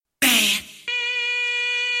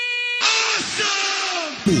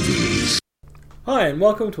Movies. Hi, and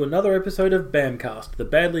welcome to another episode of BAMcast, the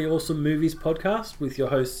Badly Awesome Movies podcast with your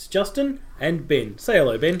hosts Justin and Ben. Say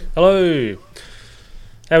hello, Ben. Hello.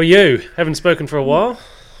 How are you? Haven't spoken for a while.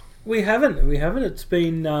 We haven't. It's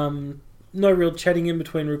been no real chatting in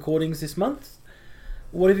between recordings this month.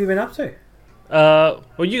 What have you been up to? Well,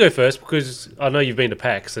 you go first because I know you've been to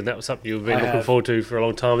PAX and that was something you've been looking forward to for a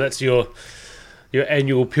long time. That's your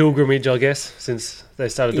annual pilgrimage, I guess, since they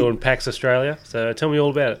started doing PAX Australia. So tell me all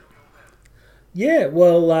about it. Yeah,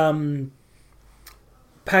 well,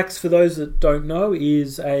 PAX, for those that don't know,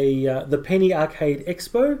 is the Penny Arcade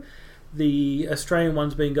Expo. The Australian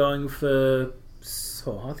one's been going for,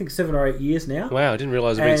 I think, 7 or 8 years now. Wow, I didn't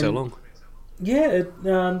realise it'd been so long. Yeah,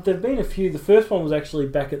 there've been a few. The first one was actually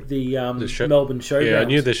back at the Melbourne Showgrounds. Yeah, I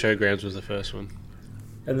knew the Showgrounds was the first one.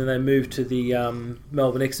 And then they moved to the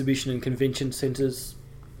Melbourne Exhibition and Convention Centres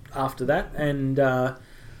after that, and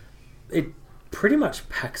it pretty much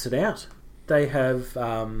packs it out. They have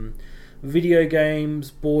video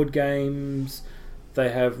games, board games, they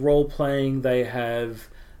have role-playing, they have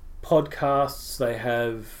podcasts, they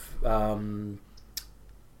have,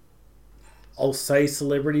 I'll say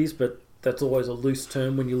celebrities, but that's always a loose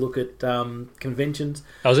term when you look at conventions.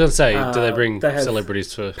 I was going to say, do they bring they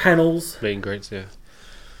celebrities for panels? Meet and greets, yeah.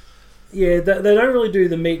 Yeah, they don't really do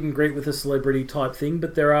the meet and greet with a celebrity type thing,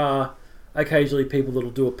 but there are occasionally people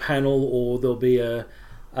that'll do a panel, or there'll be a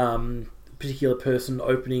particular person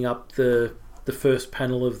opening up the first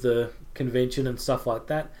panel of the convention and stuff like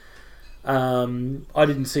that. I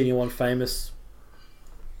didn't see anyone famous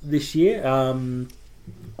this year.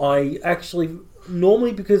 I actually,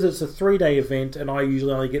 normally, because it's a 3-day event and I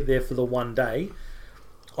usually only get there for the 1 day,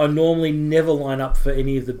 I normally never line up for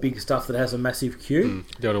any of the big stuff that has a massive queue.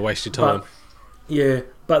 Don't want to waste your time.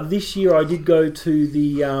 But this year I did go to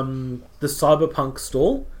the Cyberpunk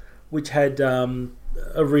stall, which had a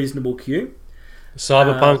reasonable queue.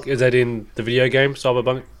 Cyberpunk, is that in the video game,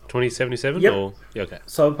 Cyberpunk 2077? Yep. Or? Yeah, okay.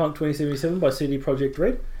 Cyberpunk 2077 by CD Projekt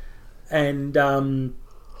Red. And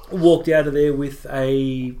walked out of there with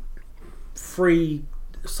a free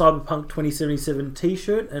Cyberpunk 2077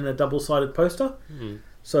 t-shirt and a double-sided poster.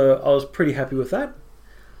 So I was pretty happy with that.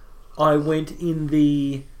 I went in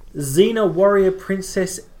the Xena Warrior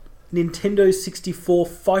Princess Nintendo 64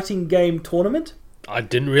 fighting game tournament. I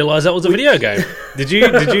didn't realise that was a video game. Did you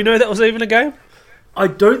know that was even a game? I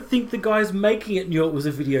don't think the guys making it knew it was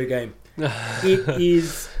a video game.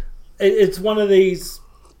 It's one of these...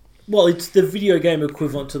 Well, it's the video game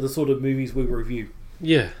equivalent to the sort of movies we review.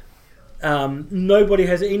 Yeah. Nobody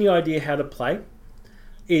has any idea how to play.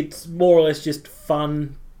 It's more or less just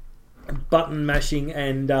fun button mashing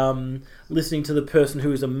and listening to the person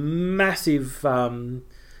who is a massive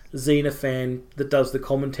Xena fan that does the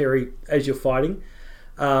commentary as you're fighting.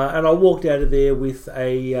 And I walked out of there with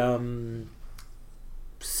a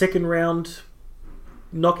second round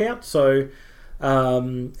knockout. So I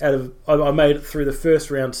made it through the first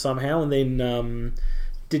round somehow, and then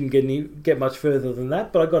didn't get much further than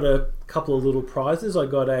that. But I got a couple of little prizes. I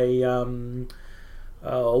got a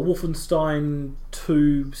Wolfenstein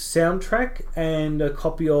 2 soundtrack and a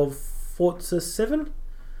copy of Forza 7.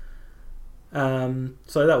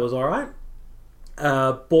 So that was alright.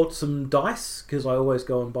 Bought some dice, because I always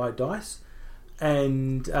go and buy dice.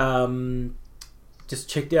 And just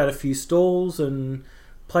checked out a few stalls and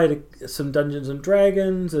played some Dungeons and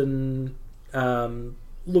Dragons and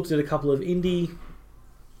looked at a couple of indie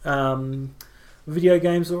video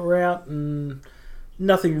games that were out, and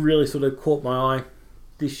nothing really sort of caught my eye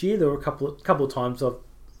this year. There were a couple of times I've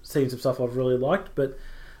seen some stuff I've really liked, but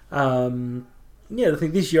I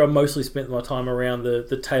think this year I mostly spent my time around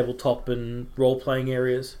the tabletop and role-playing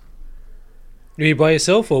areas. Were you by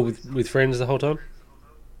yourself or with friends the whole time?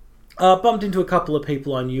 Bumped into a couple of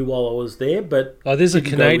people I knew while I was there, but... Oh, there's a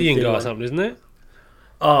Canadian guy or something, isn't there?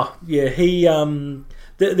 Oh, yeah, he...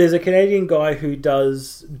 there's a Canadian guy who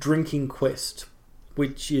does Drinking Quest,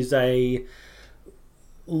 which is a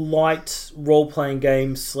light role-playing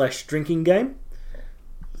game / drinking game.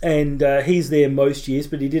 And he's there most years,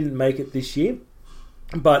 but he didn't make it this year.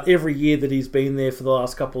 But every year that he's been there for the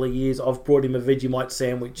last couple of years, I've brought him a Vegemite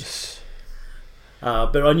sandwich.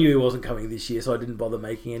 But I knew he wasn't coming this year, so I didn't bother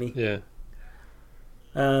making any. Yeah.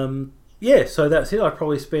 So that's it. I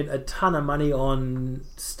probably spent a ton of money on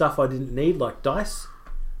stuff I didn't need, like dice.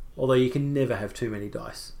 Although you can never have too many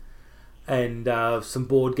dice. And some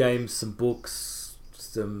board games, some books,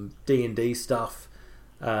 some D&D stuff.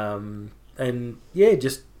 And yeah,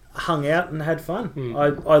 just hung out and had fun. I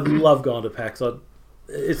love going to PAX.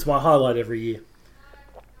 It's my highlight every year.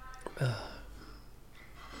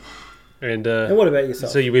 And what about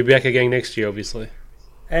yourself? So you'll be back again next year, obviously.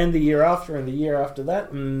 and the year after, and the year after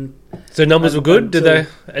that. And so numbers were good? Did they?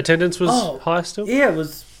 Attendance was high still? Yeah, it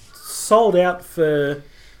was sold out for,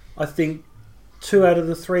 I think, 2 out of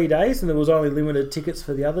the 3 days, and there was only limited tickets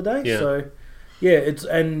for the other day. Yeah. So, yeah, it's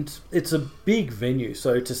a big venue,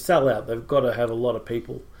 so to sell out, they've got to have a lot of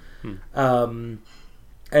people. And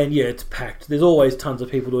yeah, it's packed. There's always tons of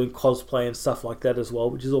people doing cosplay and stuff like that as well,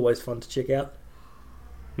 which is always fun to check out.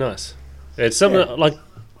 Nice. It's something like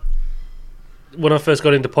when I first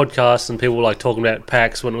got into podcasts and people were like talking about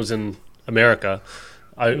PAX when it was in America.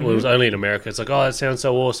 It was only in America. It's like, oh, it sounds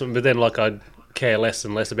so awesome. But then like I'd care less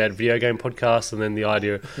and less about video game podcasts, and then the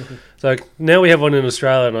idea. So like, now we have one in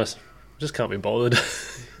Australia, and I just can't be bothered.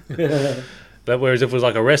 But whereas if it was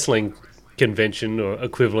like a wrestling convention or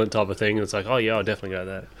equivalent type of thing, it's like, oh yeah, I'll definitely go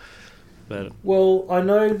to that. But well, I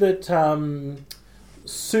know that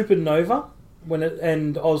Supernova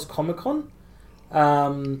and Oz Comic Con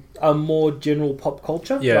are more general pop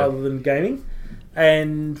culture rather than gaming,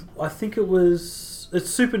 and I think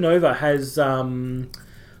Supernova has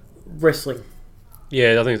wrestling.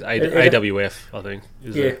 Yeah, I think it's AWF. I think.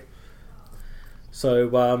 It? So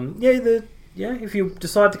if you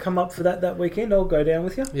decide to come up for that weekend, I'll go down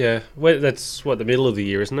with you. Yeah, that's the middle of the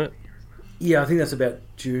year, isn't it? Yeah, I think that's about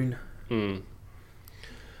June.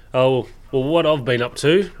 Oh, well, what I've been up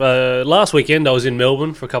to last weekend, I was in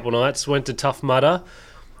Melbourne for a couple of nights. Went to Tough Mudder.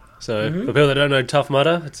 So for people that don't know Tough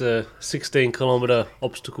Mudder, it's a 16-kilometre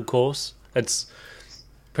obstacle course. It's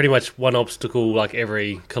pretty much one obstacle like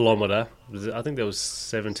every kilometre. I think there was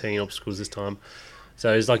 17 obstacles this time.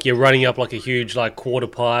 So it's like you're running up like a huge like quarter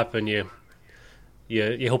pipe, and you're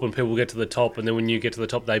helping people get to the top, and then when you get to the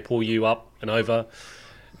top, they pull you up and over.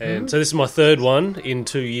 And so this is my third one in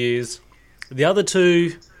 2 years. The other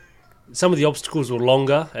two, some of the obstacles were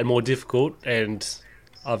longer and more difficult, and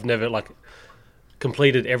I've never like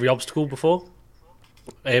completed every obstacle before.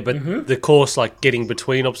 But the course, like getting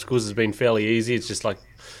between obstacles, has been fairly easy. It's just like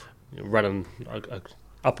running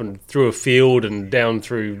up and through a field and down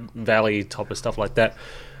through valley type of stuff like that.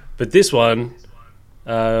 But this one,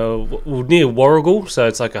 near Warragul, so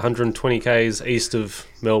it's like 120 k's east of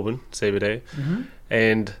Melbourne CBD,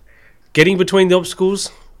 and getting between the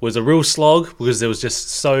obstacles was a real slog because there was just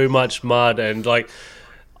so much mud, and like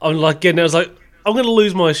I'm like getting, I was like, I'm going to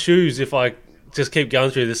lose my shoes if I just keep going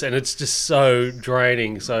through this, and it's just so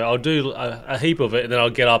draining. So I'll do a heap of it, and then I'll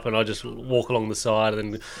get up and I'll just walk along the side,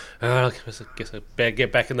 and then I guess I better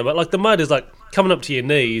get back in the mud. Like the mud is like coming up to your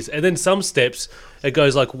knees, and then some steps it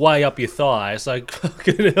goes like way up your thigh. It's like,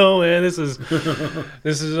 fucking hell, man, this is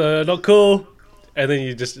not cool. And then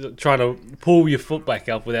you're just trying to pull your foot back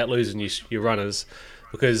up without losing your runners,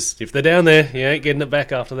 because if they're down there, you ain't getting it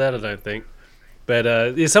back after that, I don't think. But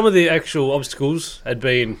some of the actual obstacles had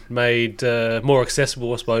been made more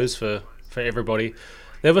accessible, I suppose, for everybody.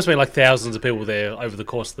 There must have been like thousands of people there over the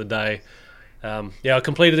course of the day. I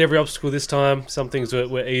completed every obstacle this time. Some things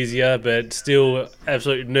were easier, but still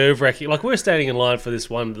absolutely nerve-wracking. Like we're standing in line for this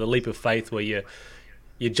one, the Leap of Faith, where you're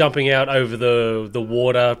jumping out over the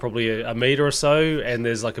water, probably a metre or so, and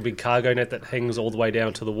there's like a big cargo net that hangs all the way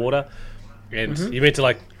down to the water. And you're meant to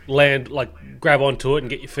like land, like grab onto it and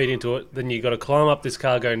get your feet into it. Then you got to climb up this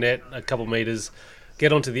cargo net a couple metres,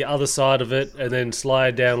 get onto the other side of it, and then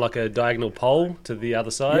slide down like a diagonal pole to the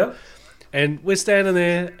other side. Yep. And we're standing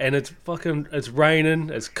there, and it's raining,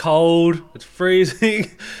 it's cold, it's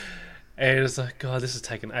freezing. And it's like, God, this is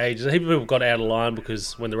taking ages. A heap of people got out of line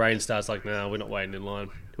because when the rain starts, like, no, we're not waiting in line.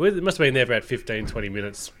 It must have been there for about 15, 20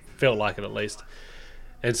 minutes. Felt like it at least.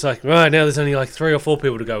 And it's like, right, now there's only like 3 or 4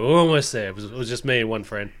 people to go. We're almost there. It was just me and one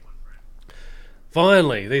friend.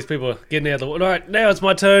 Finally, these people are getting out of the water. All right, now it's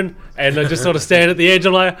my turn. And I just sort of stand at the edge.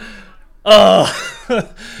 I'm like, oh.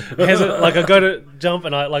 Like I go to jump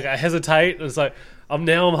and I hesitate. And it's like, I'm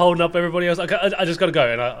holding up everybody else. I just got to go.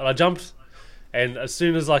 And I jumped. And as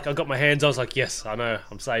soon as like I got my hands on, I was like, yes, I know,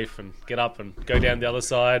 I'm safe, and get up and go down the other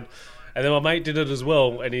side. And then my mate did it as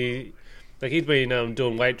well, and he'd been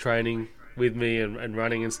doing weight training with me and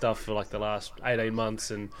running and stuff for like the last 18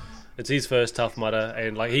 months, and it's his first Tough Mudder,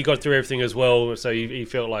 and like he got through everything as well, so he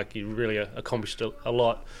felt like he really accomplished a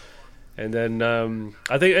lot. And then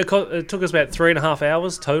I think it took us about 3.5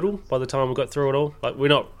 hours total by the time we got through it all. Like we're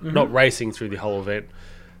not racing through the whole event,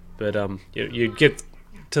 but you get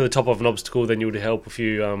to the top of an obstacle, then you would help a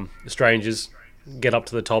few strangers get up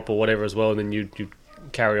to the top or whatever as well, and then you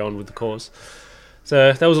carry on with the course.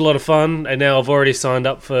 So that was a lot of fun, and now I've already signed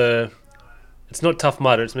up for, it's not Tough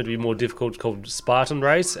Mudder, it's meant to be more difficult, it's called Spartan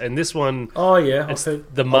Race, and this one, it's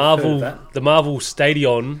the Marvel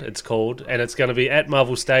Stadion, it's called, and it's going to be at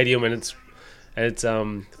Marvel Stadium, and it's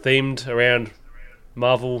themed around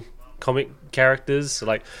Marvel comic characters. So,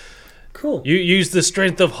 like, Cool. you use the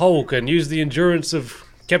strength of Hulk and use the endurance of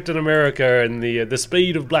Captain America and the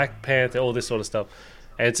speed of Black Panther, all this sort of stuff.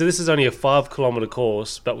 And so this is only a 5-kilometer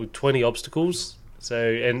course, but with 20 obstacles. So,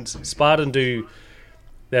 and Spartan they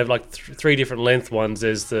have like 3 different length ones.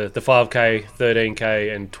 There's the 5K,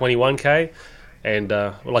 13K, and 21K. And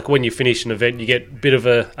like when you finish an event, you get a bit of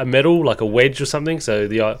a medal, like a wedge or something. So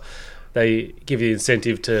they give you the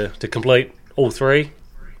incentive to complete all 3.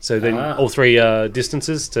 So then all 3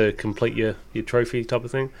 distances to complete your trophy type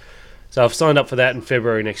of thing. So I've signed up for that in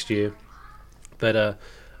February next year. But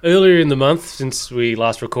earlier in the month, since we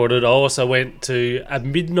last recorded, I also went to a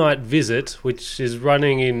midnight visit, which is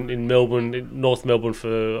running in Melbourne, in North Melbourne,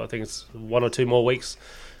 for I think it's 1 or 2 more weeks.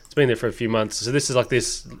 It's been there for a few months. So this is like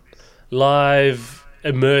this live,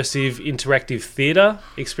 immersive, interactive theatre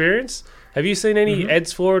experience. Have you seen any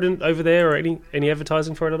ads for it over there, or any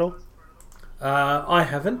advertising for it at all? I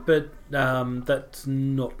haven't, but that's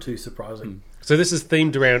not too surprising. So this is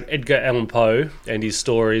themed around Edgar Allan Poe and his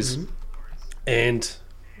stories. And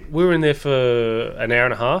we were in there for an hour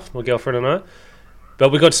and a half, my girlfriend and I.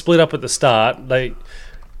 But we got split up at the start.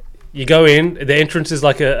 You go in, the entrance is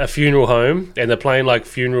like a funeral home, and they're playing like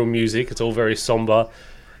funeral music. It's all very somber.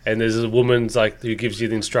 And there's a woman's like who gives you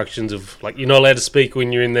the instructions of like, you're not allowed to speak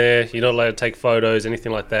when you're in there, you're not allowed to take photos,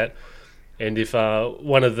 anything like that. And if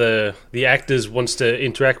one of the actors wants to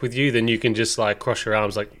interact with you, then you can just like cross your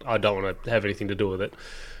arms like, I don't want to have anything to do with it,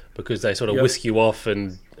 because they sort of whisk you off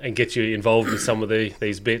and get you involved in some of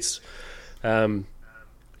these bits. But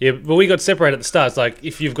we got separated at the start. It's like,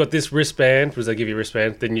 if you've got this wristband, because they give you a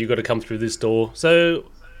wristband, then you've got to come through this door. So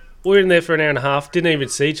we were in there for an hour and a half, didn't even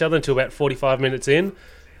see each other until about 45 minutes in.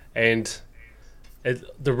 And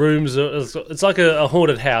the rooms, it's like a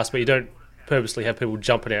haunted house, but you don't purposely have people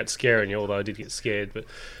jumping out scaring you, although I did get scared. But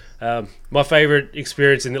my favourite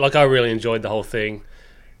experience, I really enjoyed the whole thing,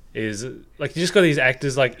 is like you just got these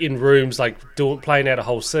actors like in rooms like playing out a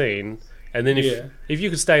whole scene, and then if you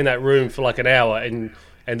could stay in that room for like an hour and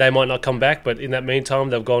they might not come back, but in that meantime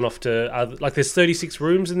they've gone off to like there's 36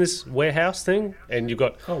 rooms in this warehouse thing, and you've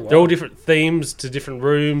got they're all different themes to different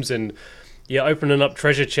rooms, and you're opening up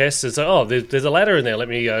treasure chests. It's like, there's a ladder in there, let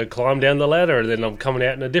me climb down the ladder, and then I'm coming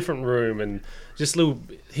out in a different room, and just little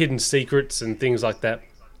hidden secrets and things like that.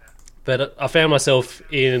 But I found myself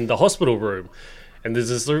in the hospital room, and there's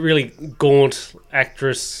this really gaunt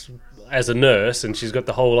actress as a nurse, and she's got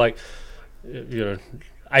the whole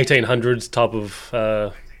 1800s type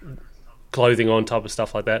of clothing on, type of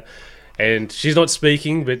stuff like that. And she's not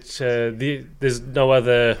speaking, but there's no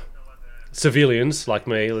other civilians like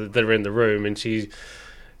me that are in the room, and she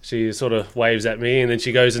sort of waves at me, and then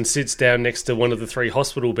she goes and sits down next to one of the 3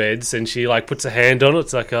 hospital beds, and she like puts a hand on it.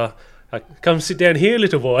 It's like, come sit down here,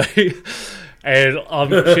 little boy. And I'm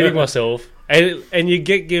shitting myself. And you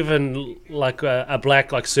get given like a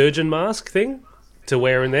black like surgeon mask thing to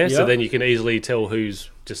wear in there, so then you can easily tell who's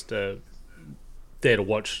just there to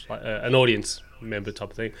watch, like an audience member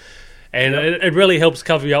type of thing. And it really helps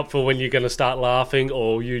cover you up for when you're going to start laughing,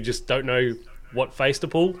 or you just don't know what face to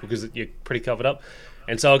pull because you're pretty covered up.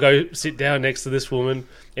 And so I'll go sit down next to this woman,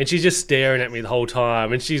 and she's just staring at me the whole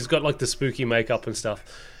time, and she's got like the spooky makeup and stuff,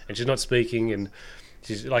 and she's not speaking, and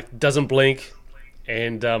she's like doesn't blink.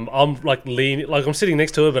 And I'm like leaning, like I'm sitting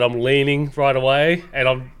next to her, but I'm leaning right away, and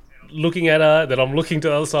I'm looking at her, then I'm looking to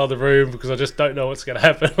the other side of the room because I just don't know what's going to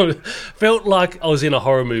happen. Felt like I was in a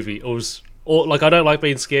horror movie. It was like, I don't like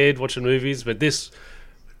being scared watching movies, but it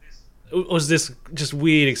was this just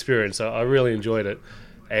weird experience. I really enjoyed it.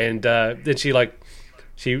 And then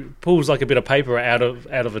she pulls like a bit of paper out of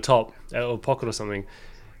a top, out of a pocket or something,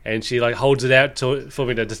 and she like holds it out for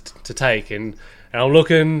me to take, and I'm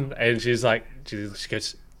looking, and she's like, she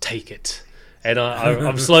goes, take it. And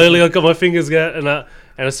I'm slowly, I've got my fingers out, and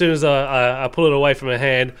as soon as I pull it away from her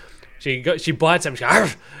hand, she bites at me,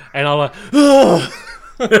 and I'm like, oh!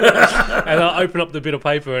 And I open up the bit of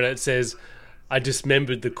paper, and it says, I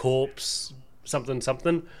dismembered the corpse, something.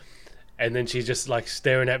 And then she's just like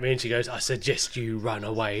staring at me, and she goes, I suggest you run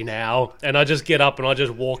away now. And I just get up and I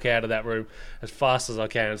just walk out of that room as fast as I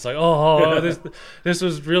can. It's like, this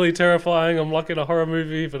was really terrifying. I'm like in a horror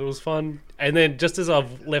movie, but it was fun. And then just as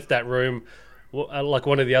I've left that room, like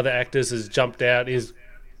one of the other actors has jumped out. He's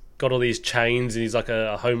got all these chains, and he's like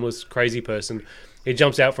a homeless, crazy person. He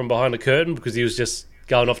jumps out from behind a curtain because he was just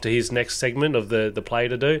going off to his next segment of the play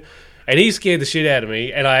to do. And he scared the shit out of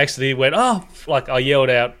me, and I actually went, like I yelled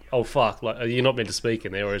out, oh fuck, like you're not meant to speak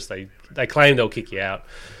in there, or else they claim they'll kick you out.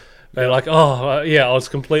 They're like, I was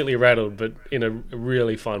completely rattled, but in a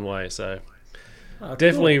really fun way. So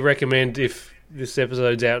definitely recommend if this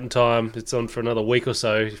episode's out in time, it's on for another week or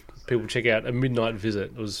so. People check out A Midnight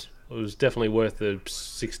Visit. It was definitely worth the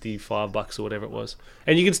 $65 or whatever it was.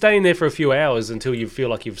 And you can stay in there for a few hours until you feel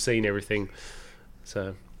like you've seen everything.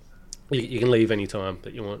 So you can leave any time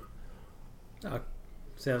that you want. Oh,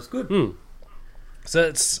 sounds good. So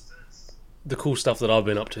it's the cool stuff that I've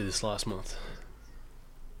been up to this last month.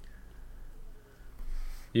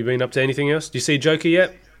 You been up to anything else? Do you see Joker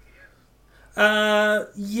yet?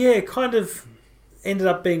 Yeah, kind of ended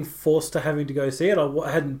up being forced to having to go see it.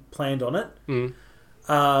 I hadn't planned on it.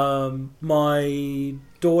 My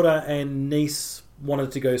daughter and niece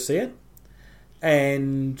wanted to go see it,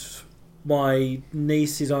 and my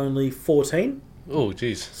niece is only 14. Oh,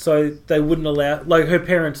 jeez. So they wouldn't allow... Like, her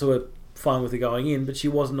parents were fine with her going in, but she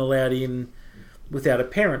wasn't allowed in without a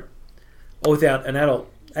parent or without an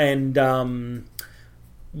adult. And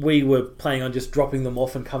we were planning on just dropping them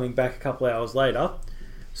off and coming back a couple of hours later.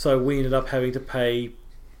 So we ended up having to pay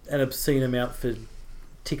an obscene amount for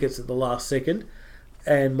tickets at the last second.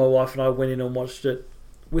 And my wife and I went in and watched it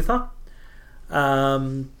with her.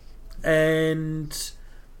 And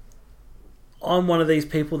I'm one of these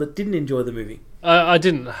people that didn't enjoy the movie. I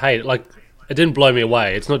didn't hate it. Like, it didn't blow me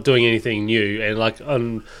away. It's not doing anything new. And like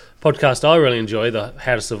on podcast I really enjoy, the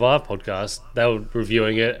How to Survive podcast, they were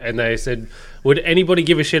reviewing it and they said, would anybody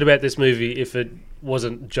give a shit about this movie if it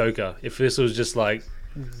wasn't Joker? If this was just like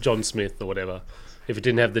John Smith or whatever? If it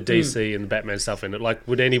didn't have the DC and the Batman stuff in it? Like,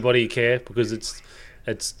 would anybody care? Because it's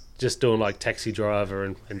just doing like Taxi Driver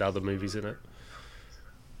and other movies in it.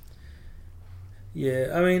 Yeah,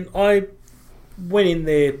 I mean, I went in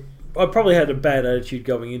there... I probably had a bad attitude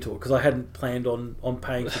going into it because I hadn't planned on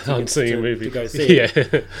paying for tickets to go see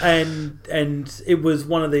it. And it was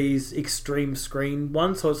one of these extreme screen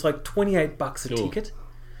ones, so it's like $28 a ticket.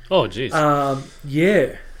 Oh, jeez.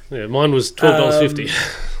 Yeah. Yeah, mine was $12.50.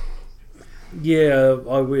 Yeah,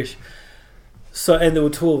 I wish. So, and there were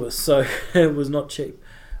two of us, so it was not cheap.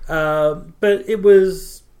 But it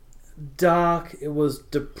was dark. It was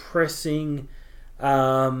depressing.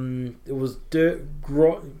 It was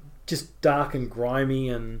just dark and grimy,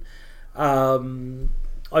 and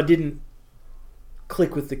I didn't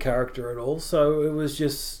click with the character at all. So it was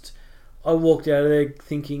just, I walked out of there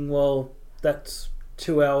thinking, well, that's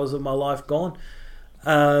 2 hours of my life gone.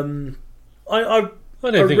 I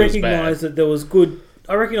recognised that there was good.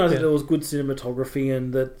 I recognised that there was good cinematography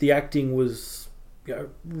and that the acting was,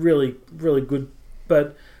 really, really good.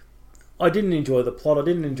 But I didn't enjoy the plot. I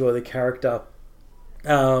didn't enjoy the character.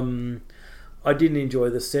 I didn't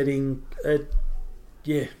enjoy the setting.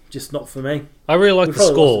 Just not for me. I really liked the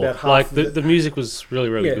score. Like the music was really,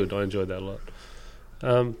 really good. I enjoyed that a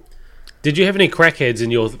lot. Did you have any crackheads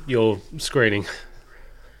in your screening?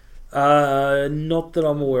 Not that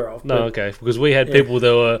I'm aware of. No, okay. Because we had people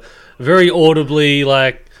that were very audibly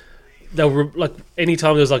like, they were like,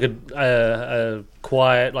 anytime there was like a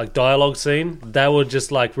quiet like dialogue scene, they were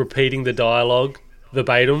just like repeating the dialogue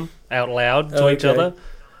verbatim out loud to each other.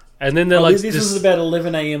 And then they're like, this was about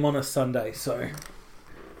 11 a.m. on a Sunday, so. Well,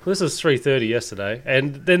 this was 3:30 yesterday,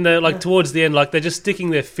 and then they're like towards the end, like they're just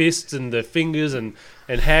sticking their fists and their fingers and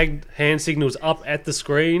hand signals up at the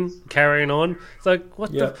screen, carrying on. It's like,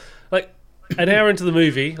 what the, like an hour into the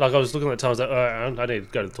movie, like I was looking at the time, I was like, I need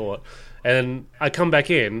to go to the toilet, and I come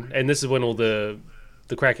back in, and this is when all the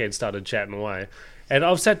crackheads started chatting away, and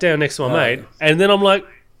I've sat down next to my mate, and then I'm like,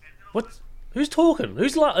 what? Who's talking?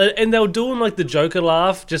 Who's and they were doing like the Joker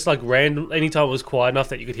laugh, just like random. Anytime it was quiet enough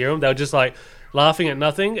that you could hear them, they were just like laughing at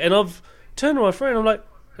nothing. And I've turned to my friend, and I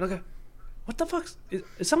go, "What the fuck?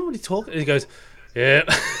 Is somebody talking?" And he goes, "Yeah."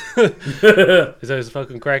 So it's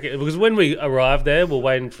fucking cracking. Because when we arrived there, we're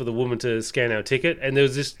waiting for the woman to scan our ticket, and there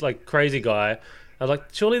was this like crazy guy. I was like,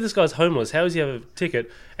 "Surely this guy's homeless. How does he have a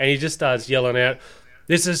ticket?" And he just starts yelling out,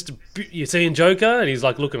 "This is you seeing Joker?" And he's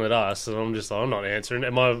like looking at us, and I'm just like, I'm not answering.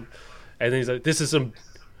 And then he's like, "This is some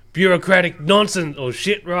bureaucratic nonsense or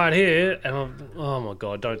shit right here." And I'm, oh my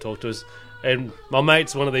God, don't talk to us. And my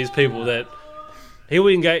mate's one of these people that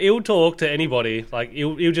he'll talk to anybody, like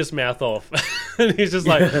he'll just mouth off. And he's just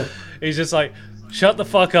like, "Shut the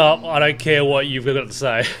fuck up, I don't care what you've got to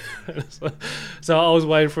say." So I was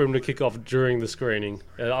waiting for him to kick off during the screening.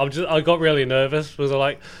 And I got really nervous because I'm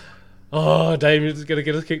like, oh, Damien's going to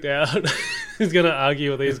get us kicked out. He's going to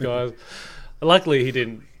argue with these guys. Luckily he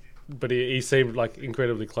didn't. But he seemed like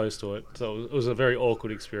incredibly close to it, so it was a very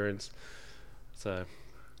awkward experience. So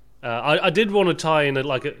I did want to tie in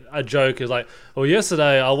a joke. Is like, well,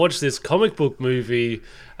 yesterday I watched this comic book movie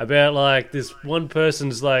about like this one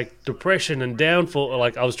person's like depression and downfall.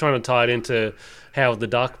 Like I was trying to tie it into Howard the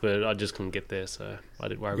Duck, but I just couldn't get there, so I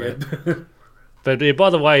didn't worry about it. But by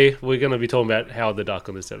the way, we're going to be talking about Howard the Duck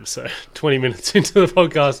on this episode. 20 minutes into the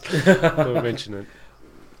podcast, we'll mention it.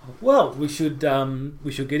 Well, we should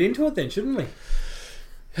get into it then, shouldn't we?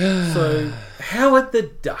 So, Howard the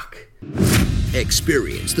Duck.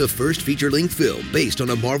 Experience the first feature-length film based on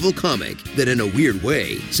a Marvel comic that in a weird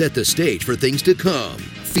way set the stage for things to come.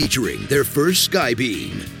 Featuring their first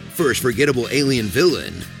Skybeam, first forgettable alien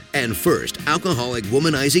villain, and first alcoholic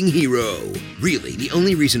womanizing hero. Really, the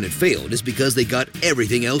only reason it failed is because they got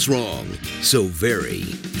everything else wrong. So very,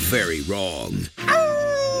 very wrong.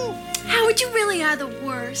 Oh! Howard, you really are the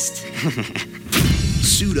worst.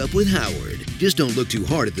 Suit up with Howard. Just don't look too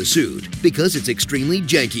hard at the suit, because it's extremely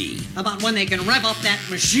janky. About when they can rev up that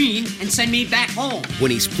machine and send me back home.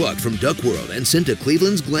 When he's plucked from Duck World and sent to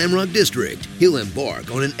Cleveland's Glam Rock District, he'll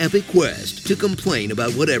embark on an epic quest to complain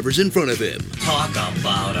about whatever's in front of him. Talk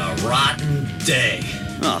about a rotten day.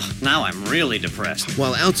 Oh, now I'm really depressed.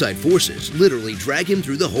 While outside forces literally drag him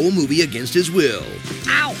through the whole movie against his will.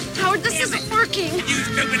 Ow! Howard, this isn't working. You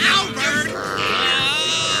stupid Albert!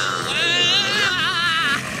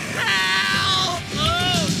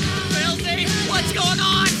 What's going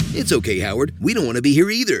on? It's okay, Howard. We don't want to be here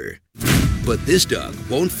either. But this duck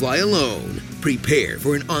won't fly alone. Prepare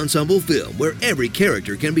for an ensemble film where every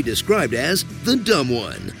character can be described as the dumb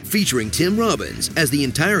one, featuring Tim Robbins as the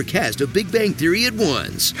entire cast of Big Bang Theory at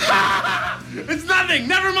once. It's nothing.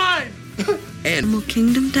 Never mind. And Animal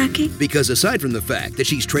Kingdom, Ducky? because aside from the fact that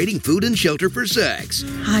she's trading food and shelter for sex,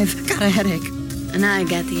 I've got a headache. And I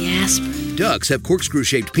got the aspirin. ducks have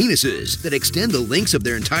corkscrew-shaped penises that extend the lengths of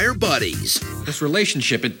their entire bodies. This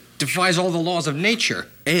relationship, it defies all the laws of nature.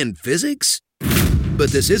 And physics? But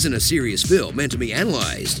this isn't a serious film meant to be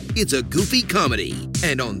analyzed. It's a goofy comedy.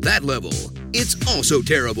 And on that level, it's also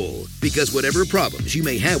terrible. Because whatever problems you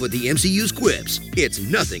may have with the MCU's quips, it's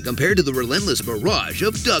nothing compared to the relentless barrage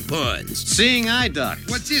of duck puns. Seeing eye duck.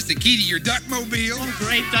 What's this, the key to your duckmobile? Oh,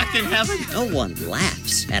 great duck in heaven. No one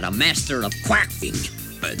laughs at a master of quacking.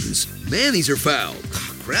 Puns. Man, these are foul.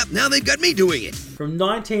 Crap, now they've got me doing it. From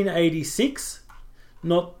 1986,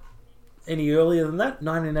 not any earlier than that,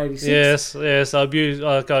 1986. Yes.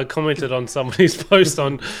 I commented on somebody's post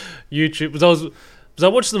on YouTube because I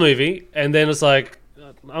watched the movie and then it's like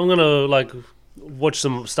I'm gonna watch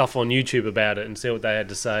some stuff on YouTube about it and see what they had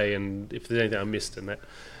to say and if there's anything I missed in that.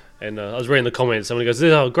 And I was reading the comments. Somebody goes, "This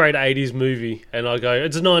is a great '80s movie," and I go,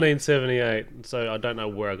 "It's 1978." So I don't know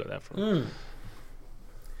where I got that from.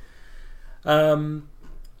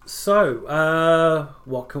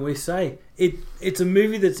 What can we say? It's a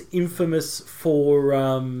movie that's infamous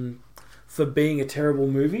for being a terrible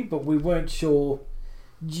movie, but we weren't sure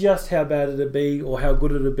just how bad it'd be or how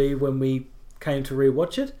good it'd be when we came to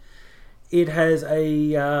rewatch it. It has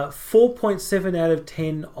a 4.7 out of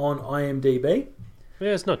 10 on IMDb.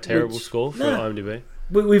 Yeah, it's not a terrible score for IMDb.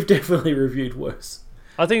 We've definitely reviewed worse.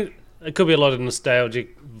 I think it could be a lot of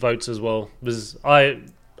nostalgic votes as well because I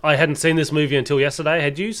hadn't seen this movie until yesterday.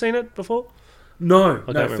 Had you seen it before? No,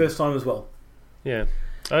 remember. first time as well. Yeah.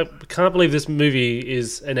 I can't believe this movie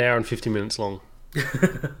is an hour and 50 minutes long.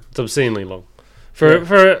 It's obscenely long. For a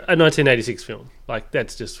 1986 film.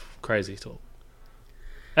 That's just crazy talk.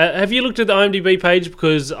 Have you looked at the IMDb page?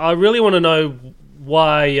 Because I really want to know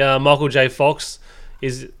why Michael J. Fox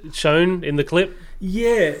is shown in the clip.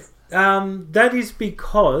 Yeah, that is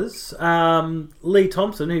because Lee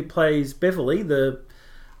Thompson, who plays Beverly, the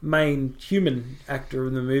main human actor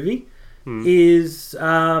in the movie, is his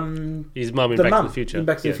mum in Back to the Future. In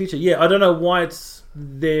Back to the Future, yeah. I don't know why it's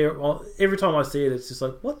there. Every time I see it, it's just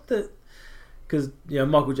like, what the... Because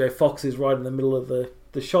Michael J. Fox is right in the middle of the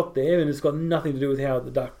shot there, and it's got nothing to do with Howard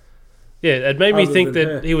the Duck. Yeah, it made me think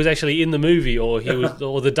that he was actually in the movie, or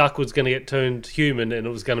or the duck was going to get turned human, and it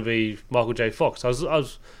was going to be Michael J. Fox. So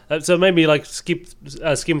it made me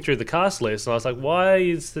skim through the cast list, and I was like, why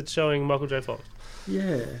is it showing Michael J. Fox?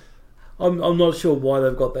 Yeah, I'm not sure why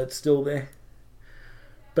they've got that still there,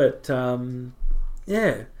 but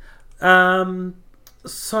yeah.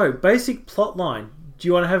 So basic plot line. Do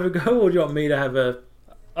you want to have a go, or do you want me to have a?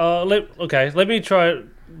 Let me try.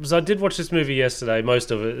 Because I did watch this movie yesterday, most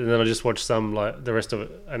of it, and then I just watched some, the rest of it,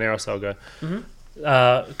 an hour or so ago. Mm-hmm.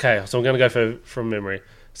 Okay, so I'm going to go from memory.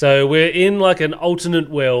 So we're in an alternate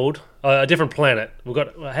world, a different planet. We've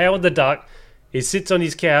got Howard the Duck. He sits on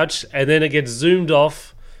his couch, and then it gets zoomed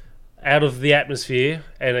off out of the atmosphere,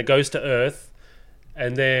 and it goes to Earth,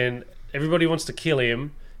 and then everybody wants to kill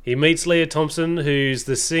him. He meets Leah Thompson, who's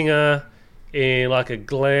the singer in a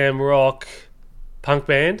glam rock punk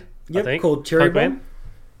band, I think. Called Cherry Bomb.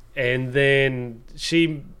 And then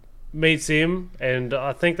she meets him, and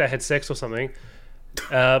I think they had sex or something.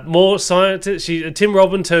 More scientist. Tim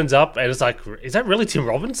Robbins turns up, and it's like, is that really Tim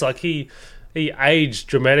Robbins? Like he aged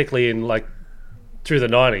dramatically in like through the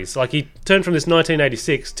 90s. Like he turned from this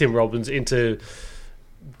 1986 Tim Robbins into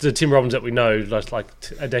the Tim Robbins that we know, like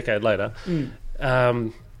a decade later.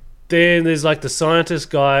 Then there's like the scientist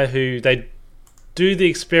guy who they do the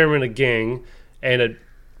experiment again, and it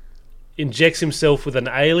injects himself with an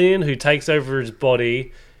alien who takes over his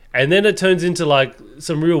body, and then it turns into like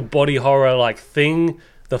some real body horror like Thing,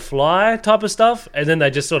 The Fly type of stuff, and then they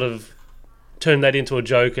just sort of turn that into a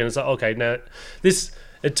joke, and it's like, okay, now this,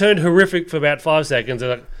 it turned horrific for about 5 seconds,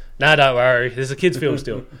 and like, nah, don't worry, there's a kid's film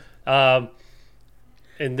still.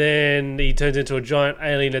 And then he turns into a giant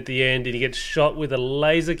alien at the end, and he gets shot with a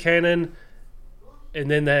laser cannon.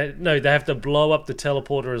 And then they have to blow up the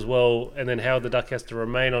teleporter as well. And then Howard the Duck has to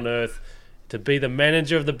remain on Earth to be the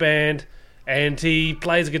manager of the band, and he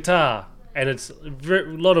plays guitar. And it's a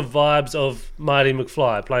lot of vibes of Marty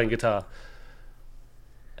McFly playing guitar.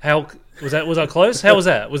 How was that? Was I close? How was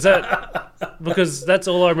that? Was that because that's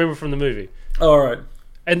all I remember from the movie? All right.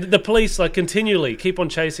 And the police like continually keep on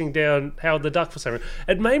chasing down Howard the Duck for some reason.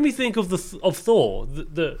 It made me think of Thor,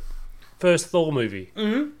 the first Thor movie.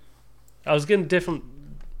 Mm-hmm. I was getting different.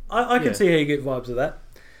 I can see how you get vibes of that.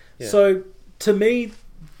 Yeah. So to me,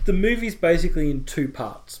 the movie's basically in two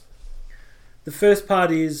parts. The first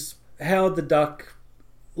part is Howard the Duck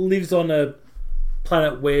lives on a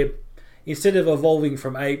planet where instead of evolving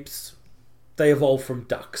from apes, they evolve from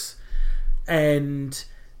ducks. And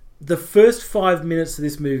the first 5 minutes of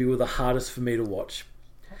this movie were the hardest for me to watch.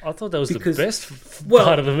 I thought that was the best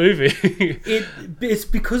part of the movie. It's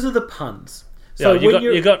because of the puns. So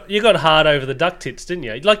you got hard over the duck tits, didn't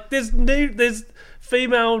you? Like there's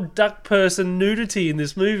female duck person nudity in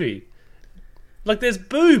this movie. Like there's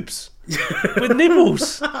boobs with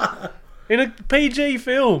nipples in a PG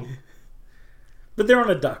film. But they're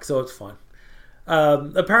on a duck, so it's fine.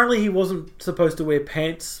 Apparently he wasn't supposed to wear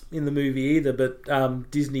pants in the movie either, but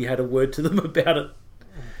Disney had a word to them about it.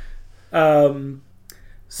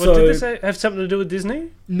 So did this have something to do with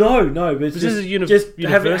Disney? No, but it's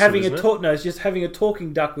having a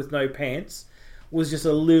talking duck with no pants was just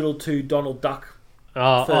a little too Donald Duck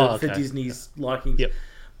for Disney's liking. Yep.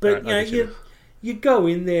 But you go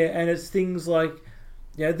in there and it's things like,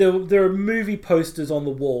 there are movie posters on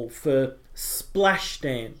the wall for Splash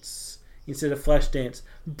Dance instead of Flash Dance,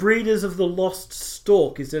 Breeders of the Lost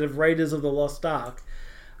Stork instead of Raiders of the Lost Ark.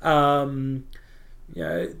 I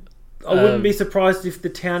wouldn't be surprised if the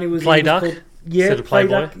town he was Play in Duck was called, instead of Play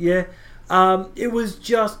Playboy. Duck, yeah. It was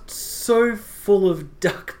just so full of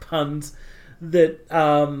duck puns that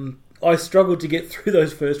I struggled to get through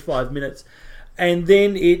those first 5 minutes, and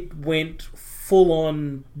then it went full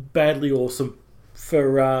on badly awesome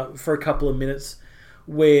for a couple of minutes,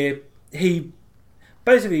 where he's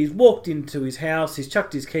walked into his house, he's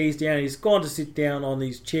chucked his keys down, he's gone to sit down on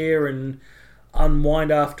his chair and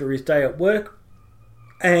unwind after his day at work,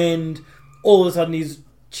 and all of a sudden his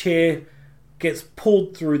chair gets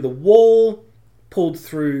pulled through the wall, pulled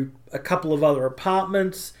through a couple of other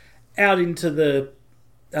apartments, out into the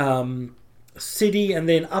city, and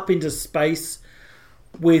then up into space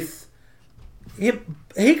with him.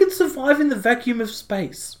 He could survive in the vacuum of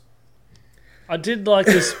space. I did like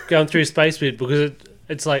this going through space bit because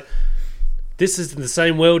it's like, this is in the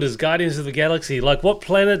same world as Guardians of the Galaxy. Like, what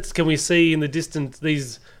planets can we see in the distance?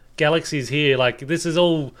 These galaxies here, like this is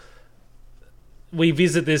all. We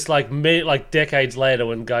visit this like decades later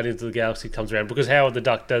when Guardians of the Galaxy comes around, because Howard the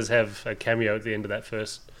Duck does have a cameo at the end of that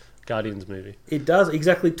first Guardians movie. It does,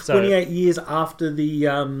 exactly 28 years after the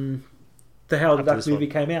Howard the Duck movie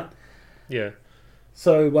came out. Yeah.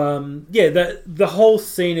 So the whole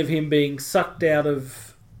scene of him being sucked out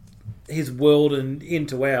of his world and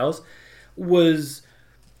into ours was,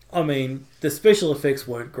 I mean, the special effects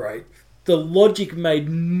weren't great. The logic made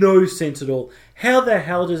no sense at all. How the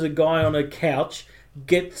hell does a guy on a couch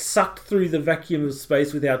get sucked through the vacuum of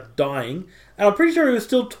space without dying? And I'm pretty sure he was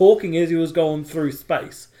still talking as he was going through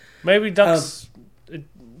space. Maybe ducks, a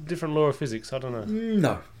different law of physics. I don't know.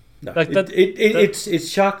 No. Like it's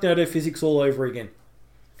Sharknado physics all over again.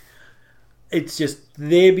 It's just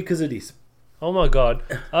there because it is. Oh my god!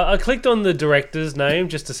 I clicked on the director's name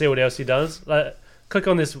just to see what else he does. Click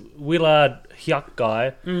on this Willard Hyuk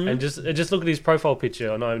guy, and just look at his profile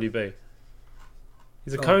picture on IMDb.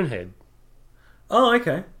 He's a conehead. Oh,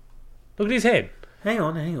 okay. Look at his head. Hang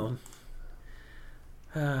on.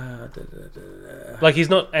 Like, he's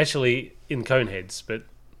not actually in Coneheads, but...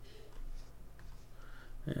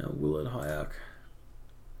 Yeah, Willard Hyuk.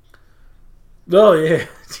 Oh, yeah.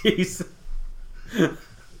 Jeez.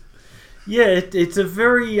 Yeah, it's a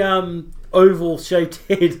very... oval-shaped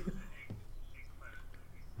head.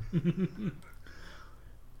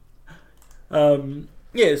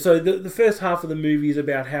 So the first half of the movie is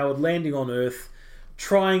about Howard landing on Earth,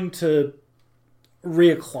 trying to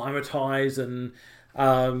reacclimatize, and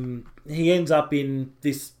he ends up in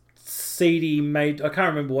this seedy, I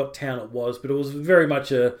can't remember what town it was, but it was very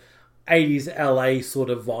much a 80s LA sort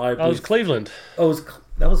of vibe. Oh, it was Cleveland. Oh,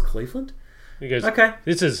 that was Cleveland? He goes, okay.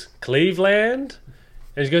 This is Cleveland?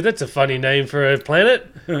 And he goes, that's a funny name for a planet.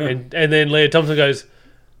 and then Leah Thompson goes,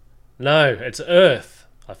 no, it's Earth,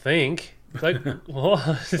 I think. It's like,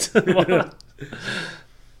 what?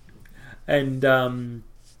 And,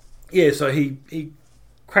 so he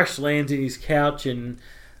crash lands in his couch and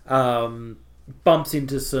bumps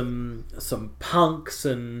into some punks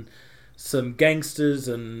and some gangsters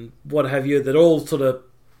and what have you, that all sort of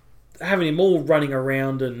having him all running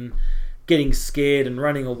around and getting scared and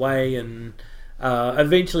running away, and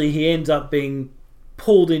eventually he ends up being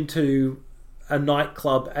pulled into a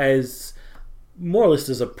nightclub as more or less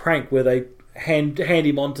as a prank, where they hand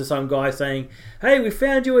him on to some guy saying, hey, we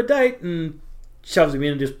found you a date, and shoves him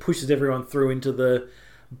in and just pushes everyone through into the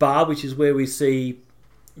bar, which is where we see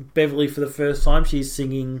Beverly for the first time. She's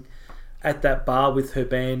singing at that bar with her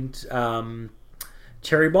band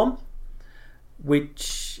Cherry Bomb,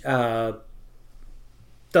 which doesn't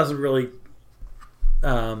really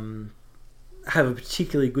have a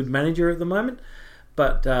particularly good manager at the moment,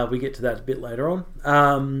 but we get to that a bit later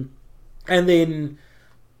on. And then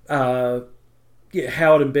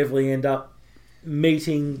Howard and Beverly end up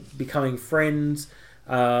meeting, becoming friends.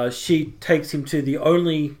 She takes him to the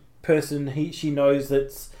only person she knows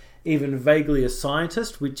that's even vaguely a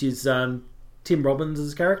scientist, which is Tim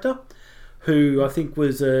Robbins' character, who I think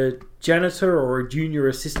was a janitor or a junior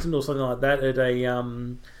assistant or something like that at a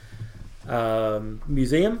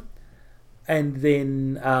museum. And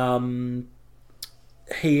then Howard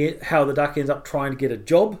the Duck ends up trying to get a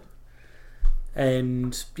job,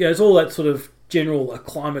 and it's all that sort of general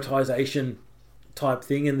acclimatization type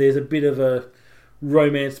thing. And there's a bit of a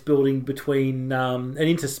romance building between an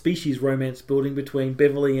interspecies romance building between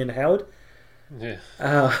Beverly and Howard, which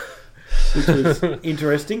was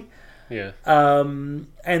interesting. And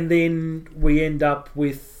then we end up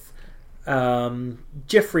with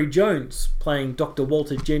Jeffrey Jones playing Dr.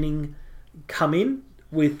 Walter Jennings come in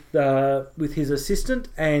with his assistant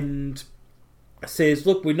and says,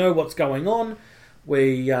 look, we know what's going on.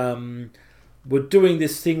 We're doing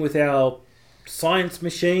this thing with our science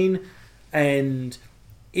machine, and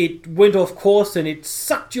it went off course and it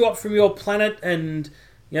sucked you up from your planet, and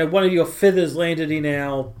one of your feathers landed in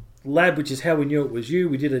our lab, which is how we knew it was you.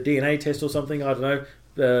 We did a DNA test or something, I don't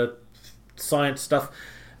know, science stuff.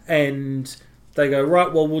 And they go,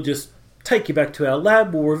 right, well, we'll just take you back to our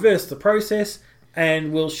lab, we'll reverse the process,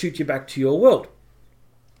 and we'll shoot you back to your world.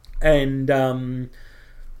 And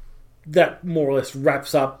that more or less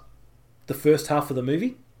wraps up the first half of the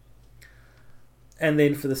movie. And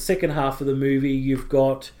then for the second half of the movie, you've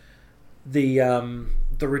got the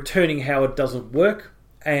returning Howard doesn't work,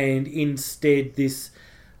 and instead this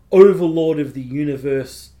overlord of the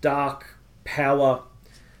universe, dark power,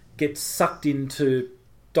 gets sucked into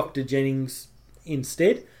Dr. Jennings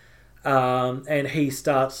instead, and he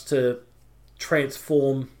starts to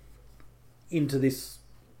transform into this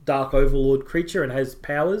dark overlord creature and has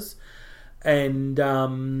powers, and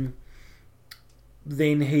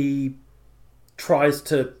then he tries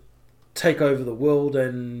to take over the world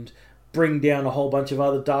and bring down a whole bunch of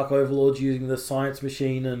other dark overlords using the science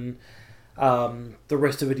machine, and the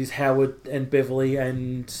rest of it is Howard and Beverly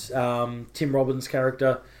and Tim Robbins'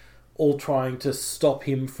 character all trying to stop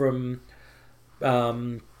him from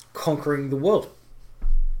conquering the world,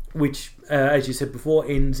 which, as you said before,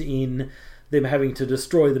 ends in them having to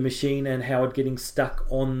destroy the machine and Howard getting stuck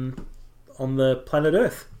on the planet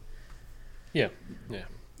Earth. Yeah.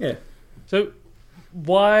 So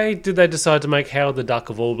why did they decide to make Howard the Duck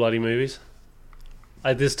of all bloody movies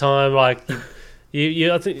at this time? Like,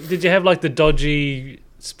 I think, did you have like the dodgy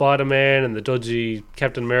Spider-Man and the dodgy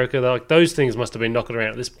Captain America? Like, those things must have been knocking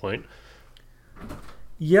around at this point.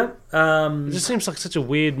 Yep. It just seems like such a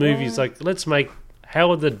weird movie. It's like, let's make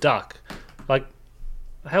Howard the Duck. Like,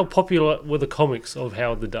 how popular were the comics of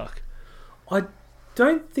Howard the Duck? I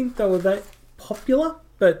don't think they were that popular,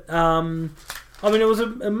 but I mean, it was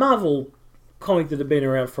a Marvel comic that had been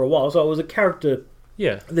around for a while, so it was a character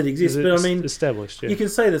that exists. But I mean, established. You can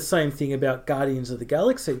say the same thing about Guardians of the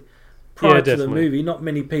Galaxy. Prior to the movie, not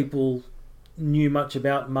many people knew much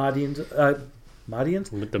about Guardians of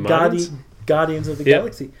the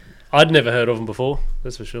Galaxy. I'd never heard of them before,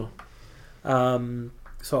 that's for sure.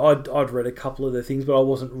 So I'd read a couple of their things, but I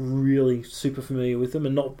wasn't really super familiar with them,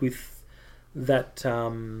 and not with that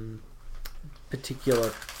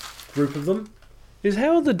particular group of them. Is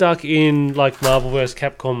Howard the Duck in like Marvel vs.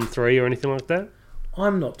 Capcom 3 or anything like that?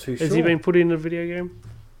 I'm not too sure. Has he been put in a video game?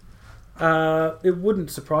 It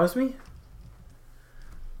wouldn't surprise me.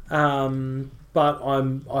 But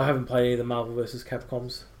I haven't played any of the Marvel vs.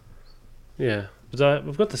 Capcoms. Yeah, but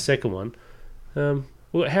I've got the second one.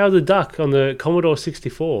 Howard the Duck on the Commodore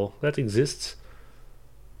 64. That exists.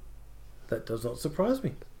 That does not surprise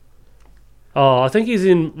me. Oh, I think he's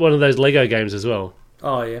in one of those Lego games as well.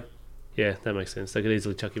 Oh, yeah. Yeah, that makes sense. They could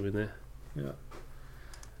easily chuck him in there. Yeah.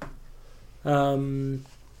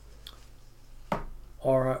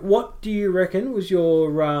 Alright. What do you reckon was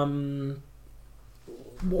your...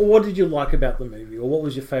 what did you like about the movie? Or what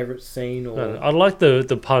was your favourite scene? Or I like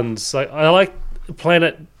the puns. Like, I like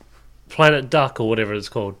Planet Duck or whatever it's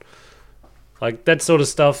called. Like, that sort of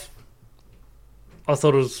stuff I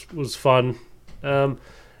thought was fun.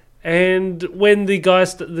 And when the guy,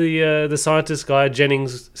 the scientist guy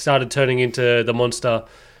Jennings, started turning into the monster,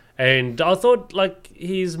 and I thought like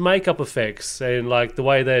his makeup effects and like the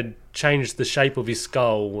way they'd changed the shape of his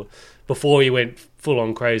skull before he went full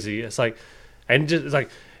on crazy. It's like, and just it's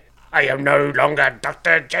like, I am no longer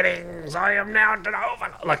Dr. Jennings. I am now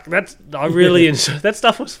Denova. Like I really enjoyed that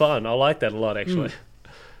stuff. Was fun. I liked that a lot actually.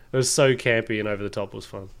 It was so campy and over the top. It was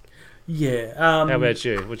fun. Yeah. How about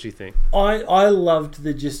you? What do you think? I loved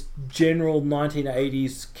the just general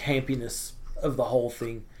 1980s campiness of the whole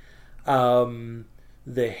thing.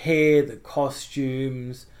 The hair, the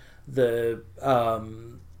costumes, the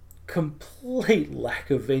complete lack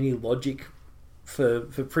of any logic for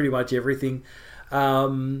pretty much everything.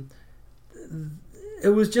 It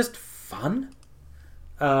was just fun.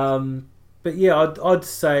 But yeah, I'd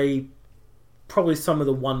say probably some of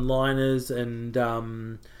the one-liners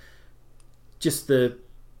and just the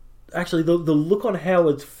look on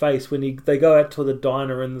Howard's face when they go out to the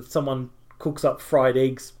diner and someone cooks up fried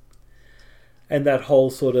eggs, and that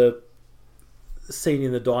whole sort of scene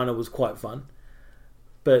in the diner was quite fun.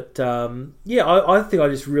 But yeah, I think I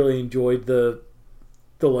just really enjoyed the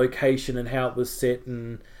location and how it was set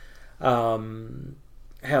and how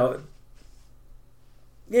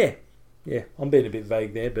yeah I'm being a bit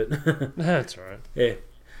vague there, but that's all right. Yeah.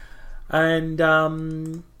 And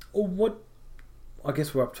what I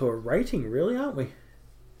guess we're up to a rating, really, aren't we?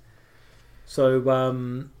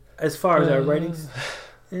 So as far as our ratings,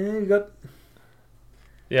 you got.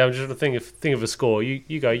 Yeah, I'm just trying to think of a score.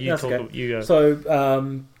 You go. You talk. Okay. You go.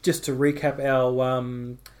 So just to recap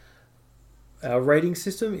our rating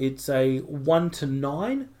system, it's a 1 to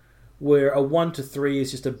 9, where a 1 to 3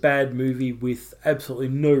 is just a bad movie with absolutely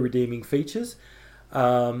no redeeming features.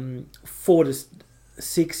 4 to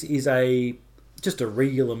 6 is just a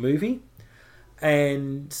regular movie,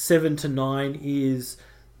 and 7 to 9 is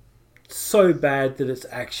so bad that it's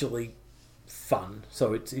actually fun.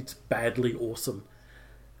 So it's badly awesome.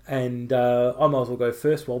 And I might as well go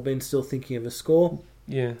first while Ben's still thinking of a score.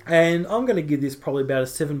 Yeah. And I'm going to give this probably about a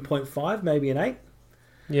 7.5, maybe an 8.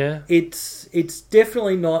 Yeah. It's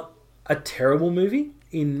definitely not a terrible movie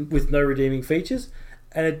with no redeeming features,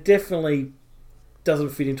 and it definitely doesn't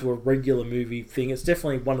fit into a regular movie thing. It's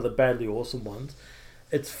definitely one of the badly awesome ones.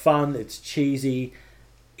 It's fun, it's cheesy,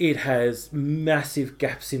 it has massive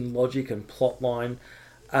gaps in logic and plotline.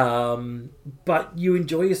 But you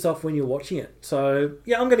enjoy yourself when you're watching it. So,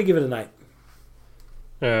 yeah, I'm going to give it an 8.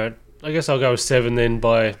 Alright. I guess I'll go with 7 then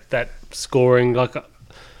by that scoring. Like, I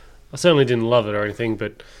certainly didn't love it or anything,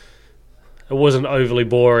 but it wasn't overly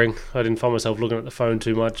boring. I didn't find myself looking at the phone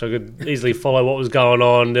too much. I could easily follow what was going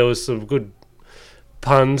on. There was some good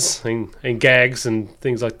puns and gags and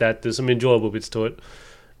things like that. There's some enjoyable bits to it.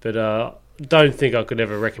 But don't think I could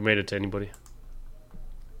ever recommend it to anybody.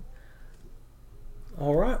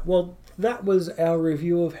 Alright, well, that was our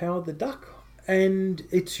review of Howard the Duck. And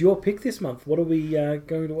it's your pick this month. What are we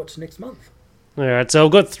going to watch next month? Alright, so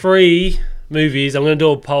I've got 3 movies. I'm going to do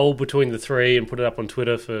a poll between the 3 and put it up on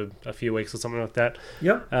Twitter for a few weeks or something like that.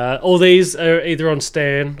 Yep. All these are either on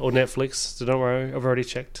Stan or Netflix, so don't worry, I've already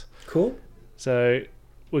checked. Cool. So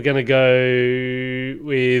we're going to go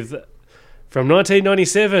with, from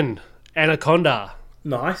 1997, Anaconda.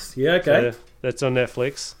 Nice, yeah, okay. So that's on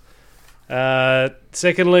Netflix.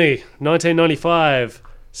 Secondly, 1995,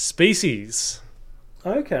 Species.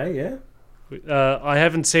 Okay, yeah. I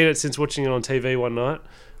haven't seen it since watching it on TV one night,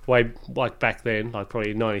 way like back then, like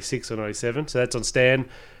probably 96 or 97. So that's on Stan.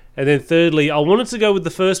 And then thirdly, I wanted to go with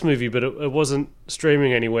the first movie, but it wasn't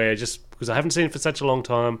streaming anywhere, just because I haven't seen it for such a long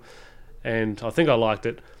time, and I think I liked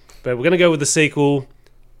it. But we're going to go with the sequel,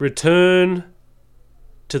 Return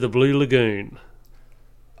to the Blue Lagoon.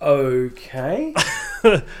 Okay.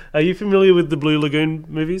 Are you familiar with the Blue Lagoon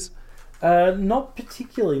movies? Not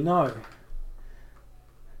particularly, no.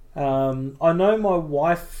 I know my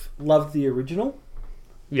wife loved the original.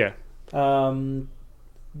 Yeah. But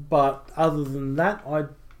other than that, I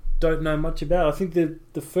don't know much about it. I think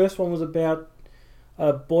the first one was about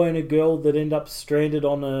a boy and a girl that end up stranded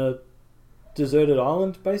on a deserted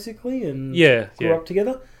island, basically, and grew up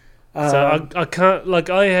together. So I can't, like,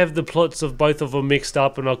 I have the plots of both of them mixed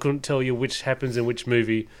up, and I couldn't tell you which happens in which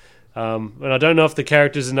movie. And I don't know if the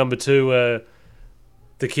characters in number 2 are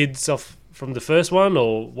the kids off from the first one,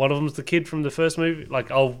 or one of them's the kid from the first movie.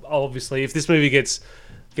 Like, I'll obviously, if this movie gets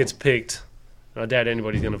picked, I doubt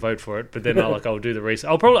anybody's going to vote for it. But then I'll do the research.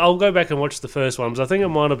 I'll go back and watch the first one, because I think it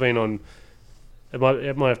might have been on. It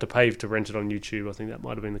might have to pay to rent it on YouTube. I think that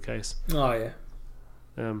might have been the case. Oh yeah.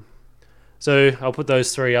 So I'll put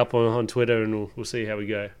those 3 up on Twitter, and we'll see how we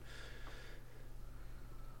go.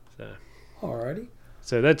 So. Alrighty.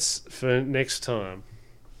 So that's for next time.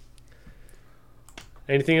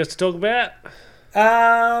 Anything else to talk about?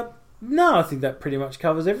 No, I think that pretty much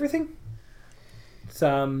covers everything. It's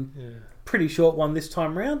pretty short one this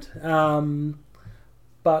time round.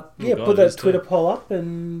 But yeah, put that Twitter poll up,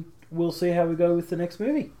 and we'll see how we go with the next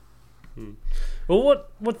movie. Well,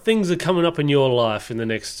 what things are coming up in your life in the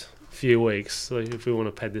next few weeks? So if we want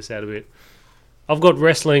to pad this out a bit, I've got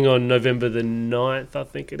wrestling on November the 9th, I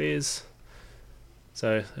think it is.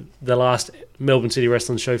 So the last Melbourne City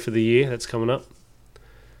Wrestling show for the year, that's coming up.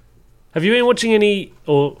 Have you been watching any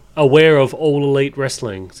or aware of All Elite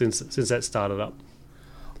Wrestling since that started up?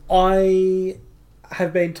 I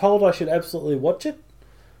have been told I should absolutely watch it,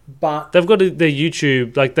 but they've got their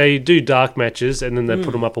YouTube, like they do dark matches, and then they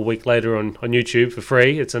put them up a week later on YouTube for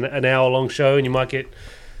free. It's an hour long show, and you might get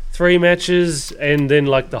 3 matches and then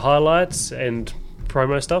like the highlights and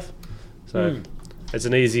promo stuff. So it's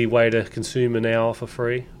an easy way to consume an hour for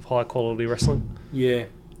free of high quality wrestling. Yeah.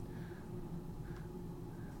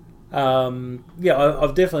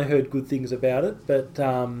 I've definitely heard good things about it, but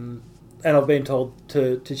and I've been told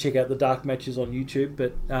to check out the dark matches on YouTube,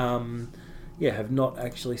 but have not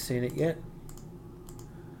actually seen it yet.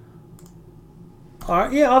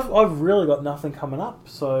 Alright, yeah, I've really got nothing coming up,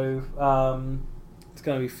 so it's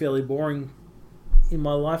going to be fairly boring in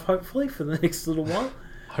my life, hopefully, for the next little while.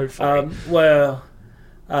 Hopefully.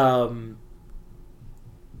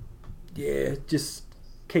 Just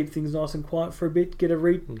keep things nice and quiet for a bit, get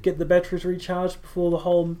the batteries recharged before the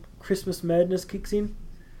whole Christmas madness kicks in.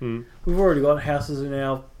 We've already got houses in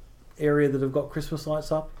our area that have got Christmas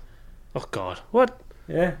lights up. Oh God, what?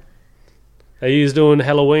 Yeah. Are you doing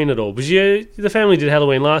Halloween at all? Because the family did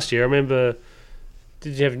Halloween last year. I remember.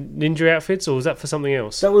 Did you have ninja outfits, or was that for something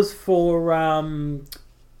else? That was for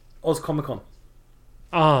Oz Comic Con.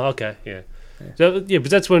 Oh, okay, yeah. So, but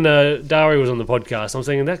that's when Dari was on the podcast. I'm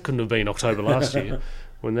thinking that couldn't have been October last year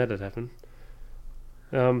when that had happened.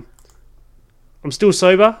 I'm still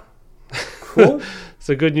sober. Cool.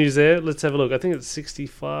 So good news there. Let's have a look. I think it's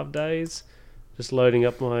 65 days. Just loading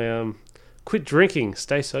up my Quit Drinking,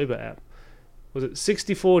 Stay Sober app. Was it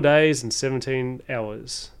 64 days and 17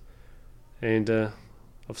 hours? And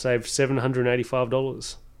I've saved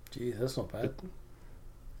 $785. Gee, that's not bad.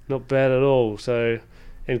 Not bad at all. So,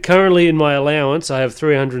 and currently in my allowance, I have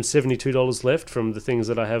 $372 left from the things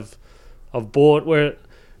that I've bought. Where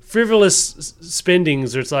frivolous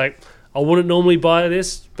spendings, it's like I wouldn't normally buy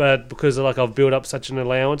this, but because I've built up such an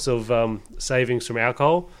allowance of savings from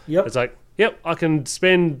alcohol, it's like, I can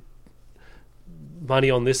spend money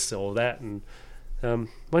on this or that. And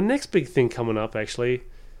my next big thing coming up, actually,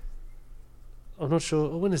 I'm not sure.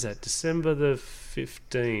 When is that? December the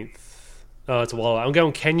 15th. Oh, it's a while. I'm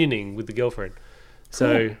going canyoning with the girlfriend.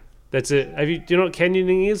 So cool. That's it. Do you know what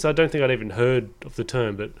canyoning is? I don't think I'd even heard of the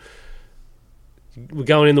term, but we're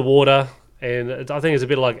going in the water, and I think it's a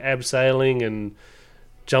bit like abseiling and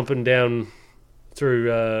jumping down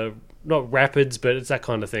through not rapids, but it's that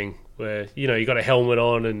kind of thing where you got a helmet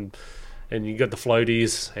on and you got the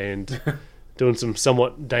floaties and doing some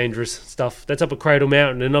somewhat dangerous stuff. That's up at Cradle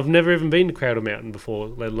Mountain, and I've never even been to Cradle Mountain before,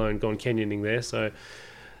 let alone gone canyoning there. So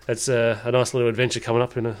that's a nice little adventure coming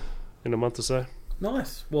up in a month or so.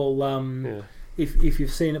 Nice. Well, if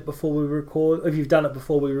you've seen it before we record, if you've done it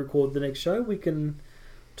before we record the next show, we can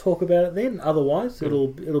talk about it then. Otherwise, it'll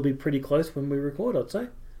be pretty close when we record, I'd say.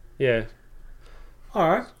 Yeah. All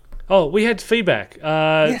right. Oh, we had feedback.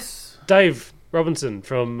 Yes. Dave Robinson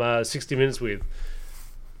from 60 Minutes With.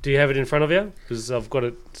 Do you have it in front of you? Because I've got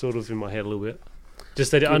it sort of in my head a little bit.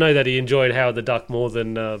 Just that I know that he enjoyed Howard the Duck more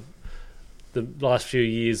than the last few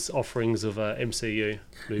years' offerings of MCU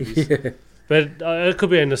movies. Yeah. But it could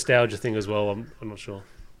be a nostalgia thing as well. I'm not sure.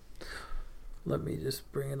 Let me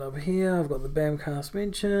just bring it up here. I've got the Bamcast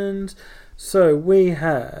mentioned. So we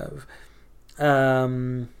have,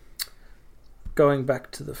 going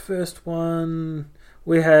back to the first one,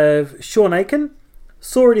 we have Sean Aiken.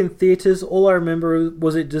 Saw it in theatres. All I remember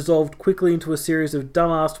was it dissolved quickly into a series of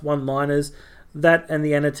dumbass one-liners. That and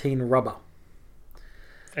the Anatine rubber.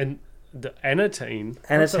 And the Anatine?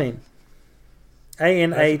 Anatine.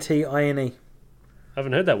 Anatine. I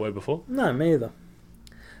haven't heard that word before. No, me either.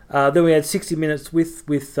 Then we had 60 Minutes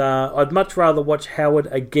with I'd much rather watch Howard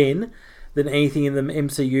again than anything in the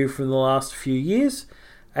MCU from the last few years.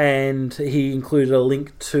 And he included a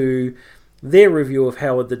link to their review of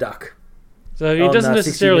Howard the Duck. So he doesn't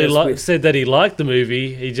necessarily said that he liked the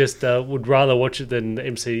movie. He just would rather watch it than the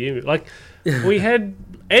MCU. Like, we had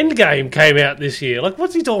Endgame came out this year. Like,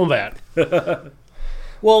 what's he talking about?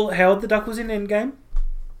 Well, Howard the Duck was in Endgame.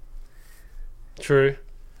 True.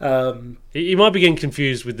 He might be getting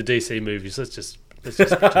confused with the DC movies. Let's just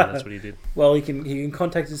pretend that's what he did. Well, he can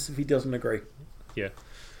contact us if he doesn't agree. Yeah.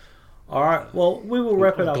 All right. Well, we will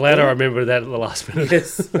wrap it up. Glad there. I remember that at the last minute.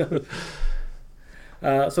 Yes.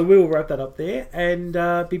 So we will wrap that up there and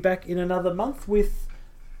be back in another month with,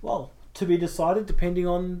 well, to be decided depending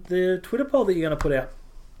on the Twitter poll that you're going to put out.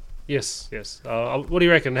 Yes. What do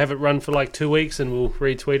you reckon? Have it run for like 2 weeks and we'll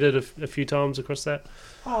retweet it a few times across that?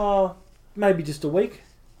 Maybe just a week.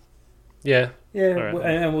 Yeah. Yeah, right.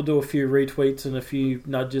 And we'll do a few retweets and a few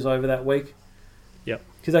nudges over that week. Yep.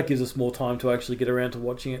 Because that gives us more time to actually get around to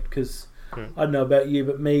watching it. Because right. I don't know about you,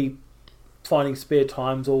 but me finding spare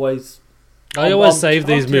time's always... I always save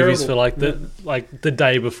these movies for like the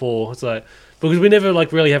day before. It's like, because we never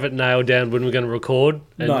like really have it nailed down when we're going to record,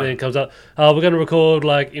 and then it comes up. Oh, we're going to record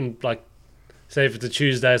like in like, say if it's a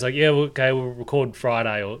Tuesday, it's like we'll record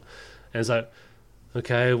Friday, and it's like,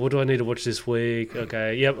 okay, what do I need to watch this week?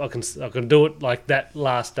 Okay, yep, I can do it like that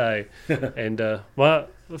last day, and I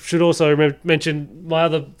should also mention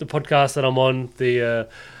the podcast that I'm on, the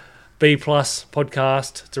B+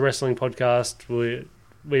 podcast. It's a wrestling podcast.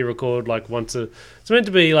 We record like it's meant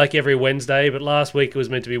to be like every Wednesday, but last week it was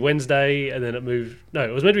meant to be Wednesday, and then it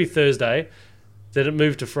was meant to be Thursday, then it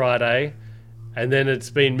moved to Friday, and then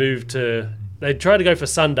it's been moved to, they tried to go for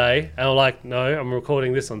Sunday, and I'm like, no, I'm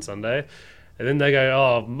recording this on Sunday, and then they go,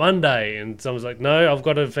 oh, Monday, and someone's like, no, I've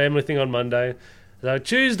got a family thing on Monday, so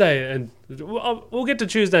Tuesday, and we'll get to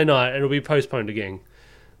Tuesday night, and it'll be postponed again,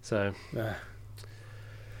 so...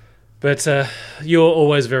 But you're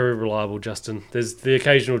always very reliable, Justin. There's the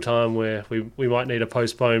occasional time where we might need to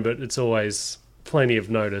postpone, but it's always plenty of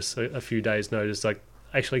notice, a few days' notice. Like,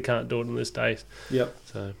 actually can't do it on this day. Yep.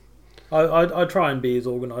 So I try and be as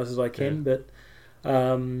organised as I can, but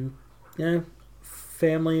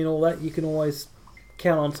family and all that, you can always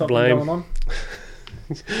count on something going on.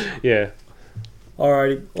 Yeah.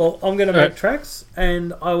 Alrighty. Well, I'm going to make tracks,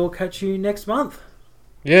 and I will catch you next month.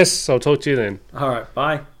 Yes, I'll talk to you then. All right.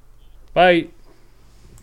 Bye. Bye.